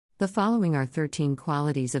The following are 13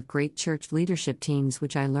 qualities of great church leadership teams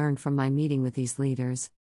which I learned from my meeting with these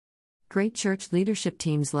leaders. Great church leadership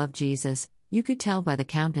teams love Jesus. You could tell by the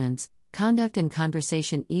countenance, conduct, and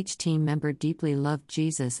conversation each team member deeply loved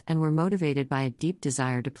Jesus and were motivated by a deep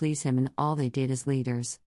desire to please Him in all they did as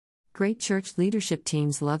leaders. Great church leadership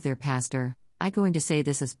teams love their pastor. I'm going to say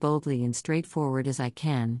this as boldly and straightforward as I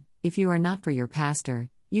can. If you are not for your pastor,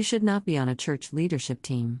 you should not be on a church leadership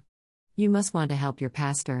team. You must want to help your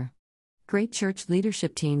pastor. Great church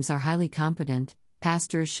leadership teams are highly competent.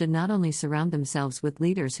 Pastors should not only surround themselves with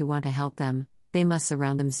leaders who want to help them, they must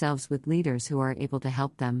surround themselves with leaders who are able to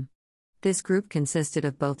help them. This group consisted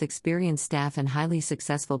of both experienced staff and highly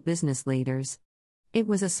successful business leaders. It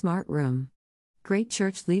was a smart room. Great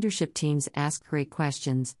church leadership teams ask great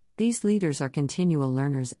questions. These leaders are continual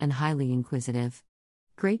learners and highly inquisitive.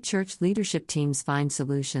 Great church leadership teams find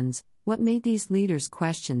solutions. What made these leaders'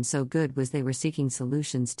 questions so good was they were seeking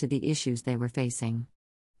solutions to the issues they were facing.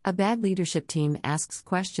 A bad leadership team asks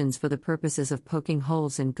questions for the purposes of poking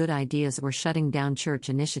holes in good ideas or shutting down church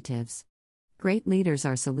initiatives. Great leaders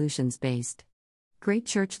are solutions-based. Great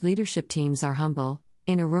church leadership teams are humble.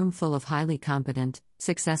 In a room full of highly competent,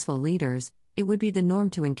 successful leaders, it would be the norm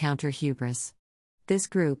to encounter hubris. This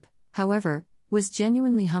group, however, was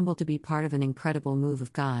genuinely humble to be part of an incredible move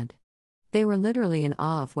of God. They were literally in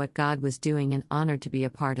awe of what God was doing and honored to be a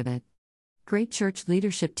part of it. Great church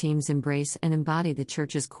leadership teams embrace and embody the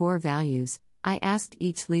church's core values. I asked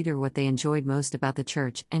each leader what they enjoyed most about the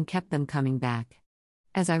church and kept them coming back.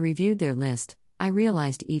 As I reviewed their list, I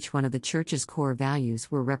realized each one of the church's core values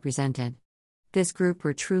were represented. This group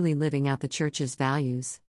were truly living out the church's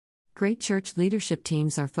values. Great church leadership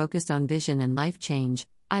teams are focused on vision and life change.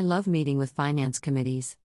 I love meeting with finance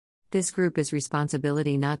committees. This group is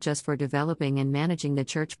responsibility not just for developing and managing the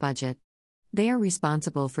church budget. They are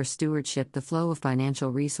responsible for stewardship, the flow of financial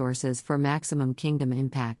resources for maximum kingdom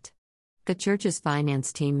impact. The church's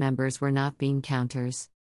finance team members were not bean counters.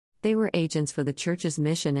 They were agents for the church's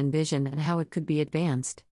mission and vision and how it could be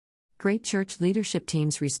advanced. Great church leadership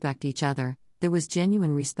teams respect each other. There was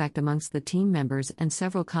genuine respect amongst the team members and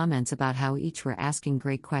several comments about how each were asking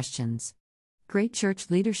great questions. Great church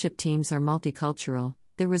leadership teams are multicultural.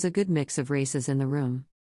 There was a good mix of races in the room.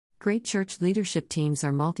 Great church leadership teams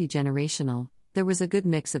are multi-generational. There was a good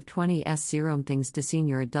mix of 20s-somethings to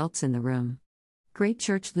senior adults in the room. Great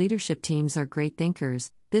church leadership teams are great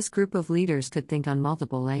thinkers. This group of leaders could think on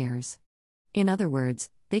multiple layers. In other words,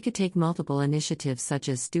 they could take multiple initiatives such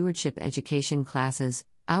as stewardship education classes,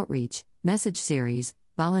 outreach, message series,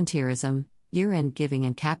 volunteerism, year-end giving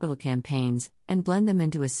and capital campaigns, and blend them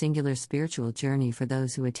into a singular spiritual journey for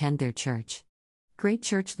those who attend their church. Great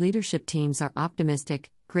church leadership teams are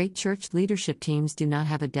optimistic. Great church leadership teams do not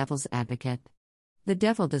have a devil's advocate. The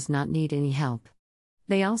devil does not need any help.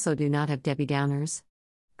 They also do not have Debbie Downers.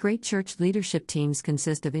 Great church leadership teams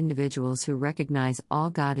consist of individuals who recognize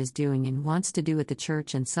all God is doing and wants to do at the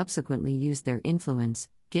church and subsequently use their influence,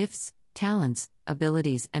 gifts, talents,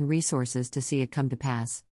 abilities, and resources to see it come to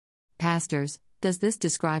pass. Pastors, does this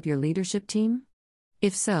describe your leadership team?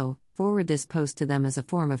 If so, forward this post to them as a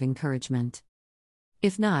form of encouragement.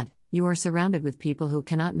 If not, you are surrounded with people who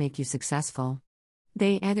cannot make you successful.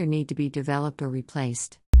 They either need to be developed or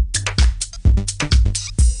replaced.